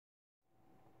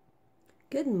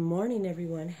Good morning,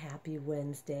 everyone. Happy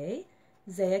Wednesday.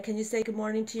 Zaiah, can you say good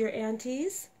morning to your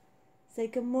aunties? Say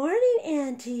good morning,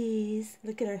 aunties.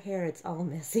 Look at her hair. It's all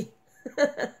messy.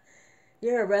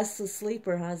 You're a restless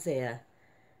sleeper, huh, Zaiah?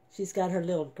 She's got her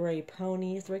little gray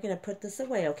ponies. We're going to put this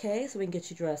away, okay? So we can get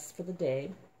you dressed for the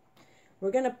day.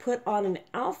 We're going to put on an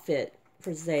outfit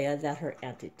for Zaiah that her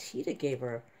Auntie Tita gave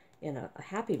her in a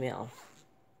Happy Meal.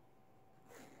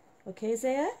 Okay,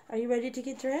 Zaiah? Are you ready to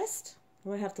get dressed? I'm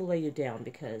going to have to lay you down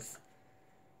because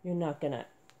you're not going to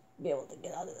be able to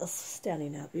get out of this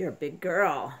standing up. You're a big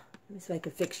girl. Let me see if I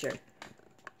can fix you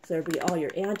so everybody, all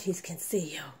your aunties can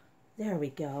see you. There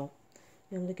we go.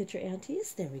 You want to look at your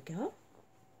aunties? There we go.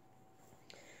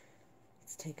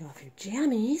 Let's take off your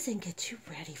jammies and get you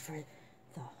ready for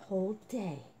the whole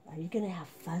day. Are you going to have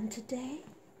fun today?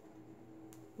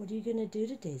 What are you going to do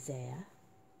today, Zaiah?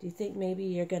 Do you think maybe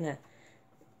you're going to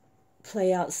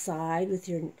play outside with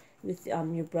your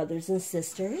brothers and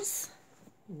sisters?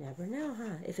 You never know,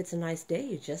 huh? If it's a nice day,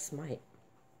 you just might.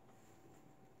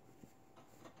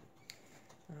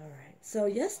 All right. So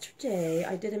yesterday,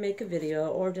 I didn't make a video,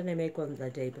 or did I make one the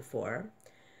day before?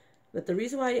 But the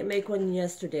reason why I didn't make one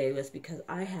yesterday was because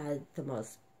I had the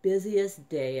most busiest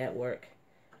day at work.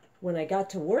 When I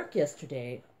got to work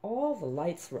yesterday, all the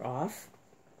lights were off.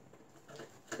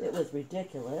 It was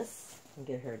ridiculous. I'll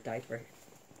get her a diaper.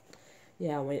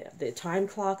 Yeah, the time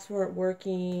clocks weren't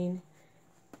working,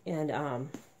 and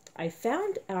I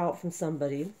found out from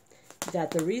somebody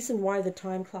that the reason why the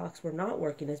time clocks were not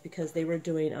working is because they were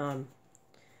doing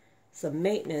some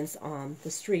maintenance on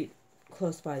the street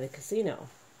close by the casino.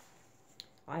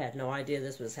 I had no idea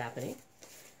this was happening.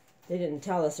 They didn't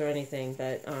tell us or anything,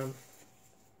 but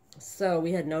so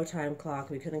we had no time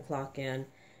clock. We couldn't clock in,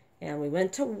 and we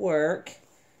went to work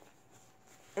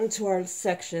into our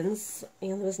sections,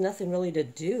 and there was nothing really to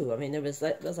do. I mean, it was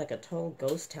like a total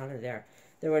ghost town in there.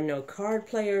 There were no card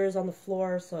players on the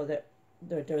floor, so that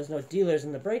there was no dealers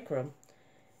in the break room.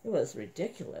 It was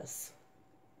ridiculous.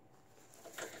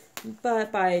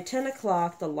 But by 10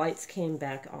 o'clock, the lights came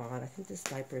back on. I think this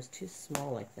diaper is too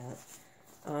small like that.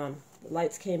 The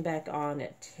lights came back on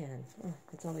at 10. Oh,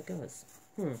 that's all it goes.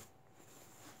 I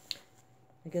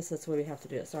guess that's the way we have to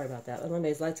do it. Sorry about that. But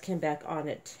anyways, lights came back on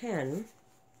at 10.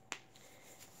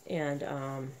 And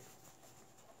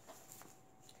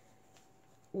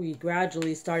we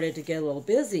gradually started to get a little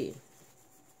busy.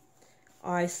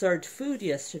 I served food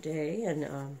yesterday,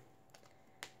 and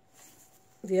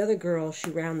the other girl,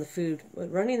 she ran the food.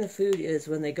 Running the food is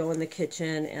when they go in the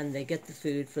kitchen and they get the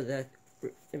food for the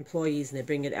employees and they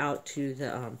bring it out to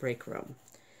the break room.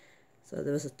 So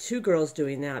there was two girls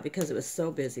doing that because it was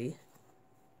so busy.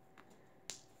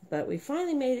 But we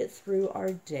finally made it through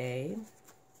our day.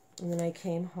 And then I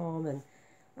came home, and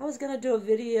I was going to do a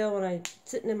video, and I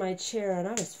sitting in my chair, and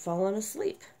I was falling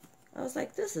asleep. I was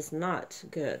like, this is not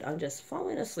good. I'm just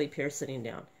falling asleep here sitting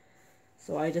down.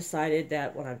 So I decided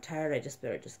that when I'm tired, I just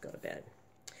better just go to bed.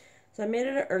 So I made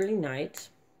it an early night.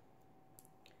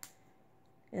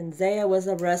 And Zaiah was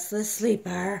a restless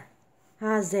sleeper.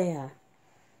 Huh, Zaiah?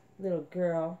 Little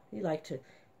girl, you like to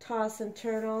toss and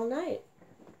turn all night.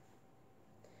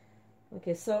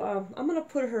 Okay, so I'm going to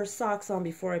put her socks on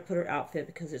before I put her outfit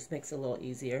because it just makes it a little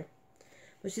easier.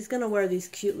 But she's going to wear these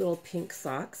cute little pink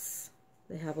socks.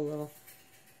 They have a little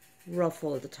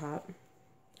ruffle at the top.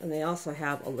 And they also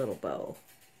have a little bow.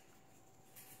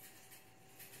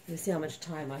 Let me see how much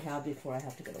time I have before I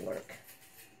have to go to work.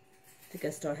 I think I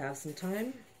still have some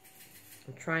time.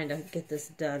 I'm trying to get this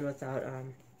done without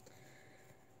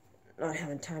not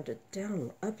having time to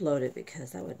upload it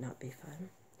because that would not be fun.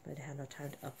 But I had no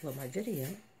time to upload my video.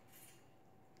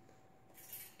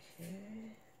 Okay.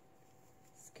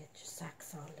 Let's get your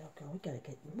socks on, little girl. We gotta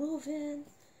get you moving.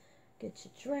 Get you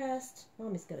dressed.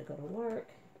 Mommy's gotta go to work.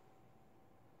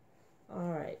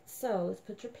 Alright, so let's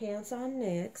put your pants on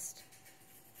next.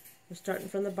 We're starting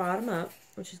from the bottom up.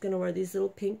 And she's gonna wear these little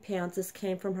pink pants. This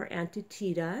came from her Auntie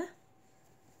Tita.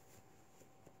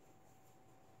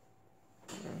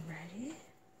 Alrighty.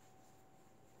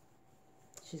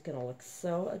 She's going to look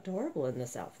so adorable in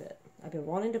this outfit. I've been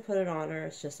wanting to put it on her.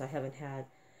 It's just I haven't had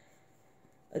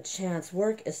a chance.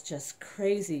 Work is just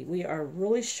crazy. We are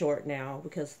really short now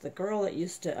because the girl that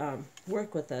used to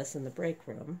work with us in the break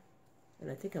room, and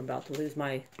I think I'm about to lose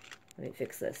my, let me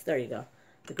fix this. There you go.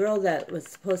 The girl that was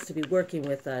supposed to be working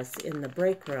with us in the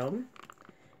break room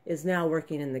is now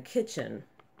working in the kitchen.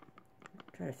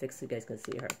 I'm trying to fix so you guys can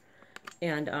see her.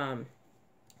 And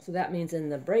so that means in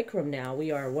the break room now, we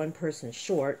are one person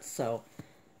short. So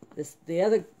this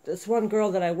one girl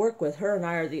that I work with, her and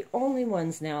I are the only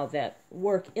ones now that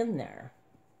work in there.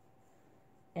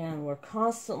 And we're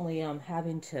constantly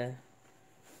having to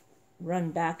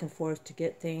run back and forth to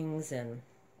get things, and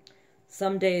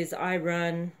some days I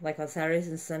run, like on Saturdays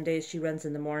and Sundays, she runs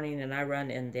in the morning and I run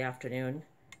in the afternoon.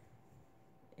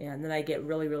 And then I get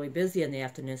really, really busy in the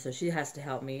afternoon, so she has to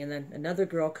help me. And then another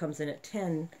girl comes in at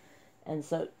 10, and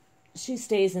so she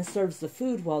stays and serves the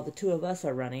food while the two of us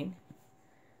are running.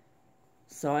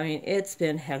 So, I mean, it's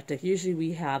been hectic. Usually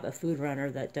we have a food runner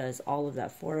that does all of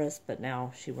that for us, but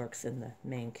now she works in the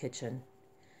main kitchen,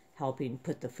 helping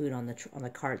put the food on the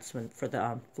carts for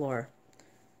the floor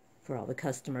for all the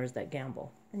customers that gamble.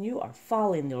 And you are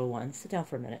falling, little one. Sit down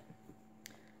for a minute.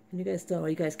 And you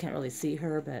guys can't really see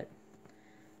her, but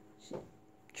she's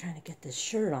trying to get this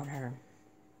shirt on her.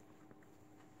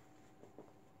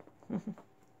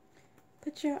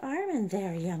 Put your arm in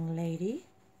there, young lady.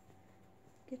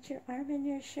 Get your arm in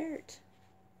your shirt.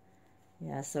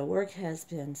 Yeah, so work has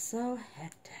been so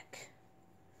hectic.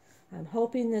 I'm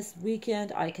hoping this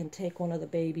weekend I can take one of the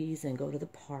babies and go to the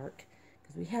park,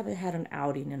 because we haven't had an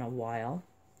outing in a while.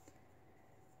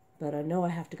 But I know I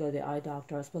have to go to the eye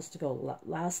doctor. I was supposed to go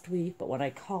last week, but when I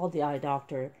called the eye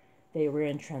doctor, they were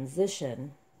in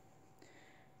transition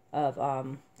of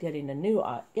getting a new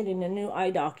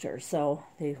eye doctor, so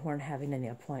they weren't having any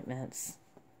appointments.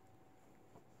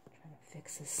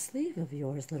 Fix the sleeve of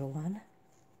yours, little one.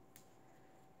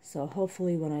 So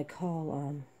hopefully when I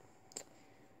call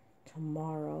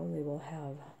tomorrow, they will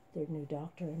have their new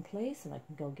doctor in place, and I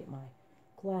can go get my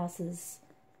glasses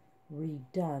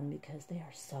redone, because they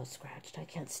are so scratched. I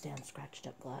can't stand scratched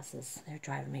up glasses. They're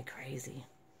driving me crazy.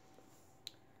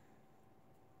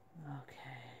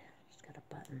 Okay, just gotta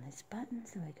button these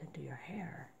buttons so I can do your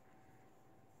hair.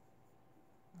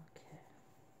 Okay.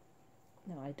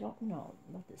 No, I don't know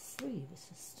about this sleeve. It's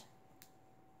just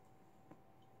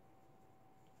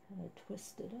kind of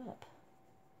twisted up.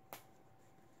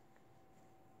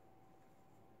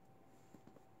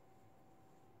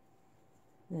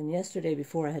 And then yesterday,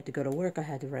 before I had to go to work, I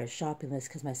had to write a shopping list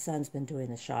because my son's been doing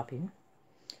the shopping.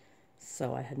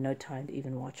 So I had no time to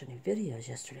even watch any videos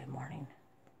yesterday morning.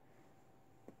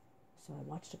 So I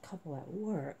watched a couple at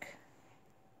work.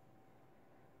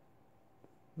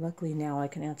 Luckily now I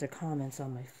can answer comments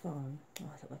on my phone. Oh,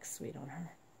 that looks sweet on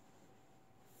her.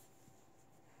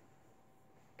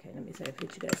 Okay, let me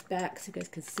put you guys back so you guys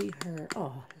can see her.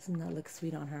 Oh, doesn't that look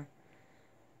sweet on her?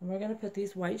 And we're going to put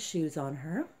these white shoes on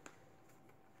her.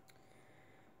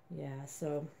 Yeah,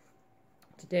 so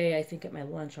today I think at my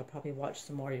lunch I'll probably watch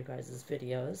some more of you guys'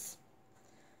 videos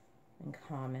and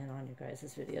comment on you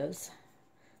guys' videos.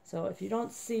 So if you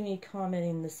don't see me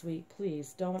commenting this week,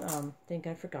 please don't think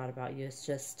I forgot about you. It's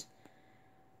just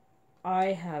I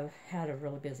have had a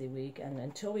really busy week, and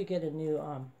until we get a new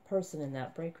person in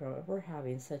that break room, we're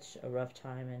having such a rough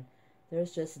time, and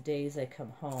there's just days I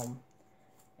come home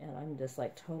and I'm just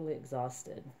like totally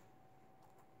exhausted.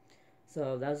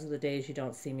 So those are the days you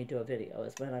don't see me do a video,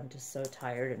 is when I'm just so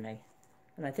tired,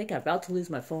 and I think I'm about to lose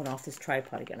my phone off this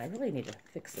tripod again. I really need to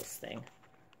fix this thing.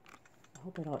 I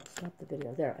hope I don't stop the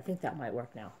video. There, I think that might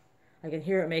work now. I can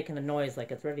hear it making a noise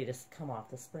like it's ready to come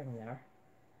off the spring there.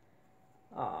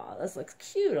 Aw, this looks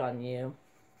cute on you.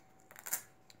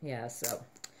 Yeah, so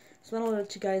just want to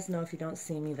let you guys know, if you don't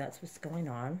see me, that's what's going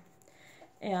on.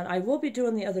 And I will be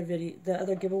doing the other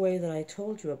giveaway that I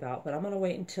told you about, but I'm going to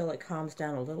wait until it calms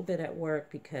down a little bit at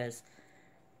work, because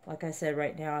like I said,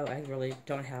 right now I really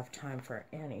don't have time for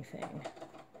anything.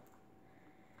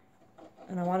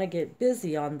 And I want to get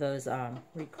busy on those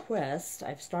requests.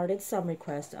 I've started some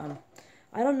requests.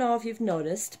 I don't know if you've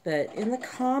noticed, but in the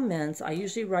comments, I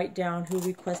usually write down who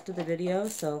requested the video.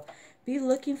 So be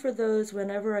looking for those.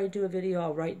 Whenever I do a video,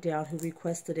 I'll write down who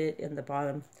requested it in the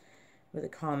bottom where the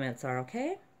comments are,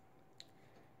 okay?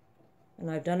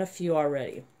 And I've done a few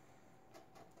already.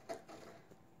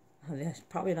 It's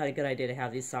probably not a good idea to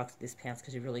have these socks with these pants,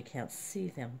 because you really can't see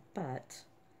them, but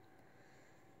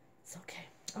it's okay.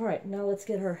 All right, now let's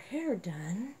get her hair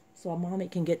done so Mommy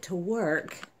can get to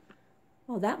work.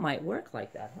 Oh, that might work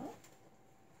like that, huh?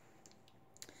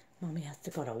 Mommy has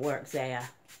to go to work, Zaiah.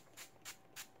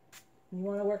 You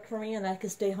want to work for me and I can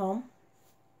stay home?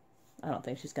 I don't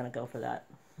think she's going to go for that.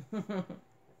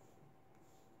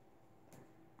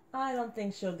 I don't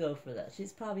think she'll go for that.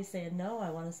 She's probably saying, no, I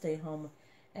want to stay home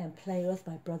and play with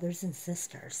my brothers and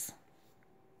sisters.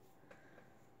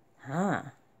 Huh?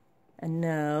 And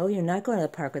no, you're not going to the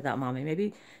park without Mommy.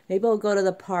 Maybe we'll go to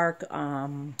the park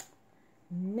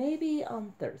maybe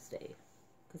on Thursday,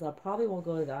 because I probably won't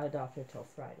go to the eye doctor till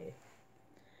Friday.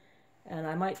 And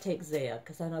I might take Zaiah,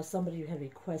 because I know somebody had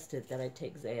requested that I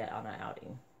take Zaiah on an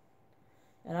outing.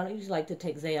 And I don't usually like to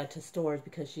take Zaiah to stores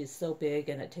because she's so big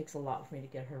and it takes a lot for me to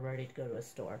get her ready to go to a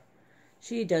store.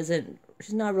 She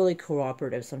she's not really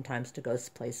cooperative sometimes to go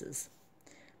places.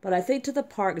 But I think to the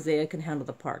park, Zaiah can handle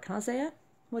the park. Huh, Zaiah?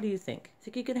 What do you think?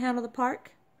 Think you can handle the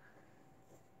park?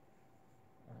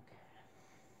 Okay.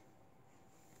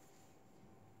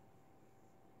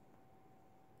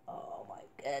 Oh my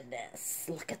goodness.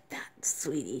 Look at that,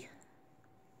 sweetie.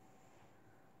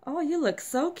 Oh, you look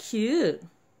so cute.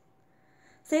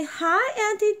 Say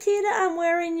hi, Auntie Tita. I'm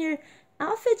wearing your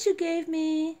outfit you gave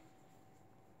me.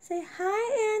 Say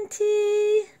hi,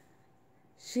 Auntie.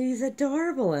 She's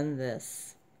adorable in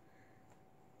this.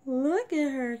 Look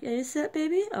at her. Are you set,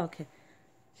 baby? Okay.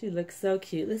 She looks so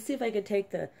cute. Let's see if I can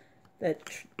take the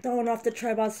throwing off the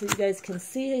tripod so you guys can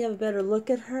see. You have a better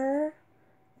look at her.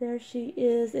 There she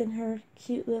is in her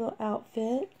cute little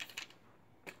outfit.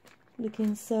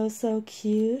 Looking so, so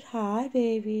cute. Hi,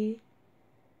 baby.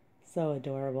 So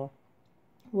adorable.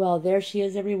 Well, there she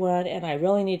is, everyone. And I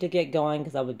really need to get going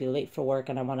because I would be late for work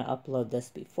and I want to upload this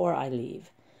before I leave.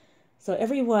 So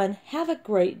everyone, have a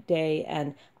great day,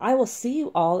 and I will see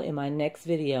you all in my next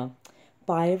video.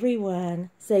 Bye,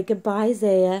 everyone. Say goodbye,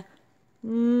 Zaiah.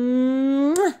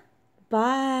 Mwah.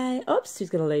 Bye. Oops, she's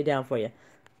going to lay down for you.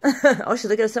 Oh, she's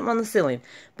looking at something on the ceiling.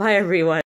 Bye, everyone.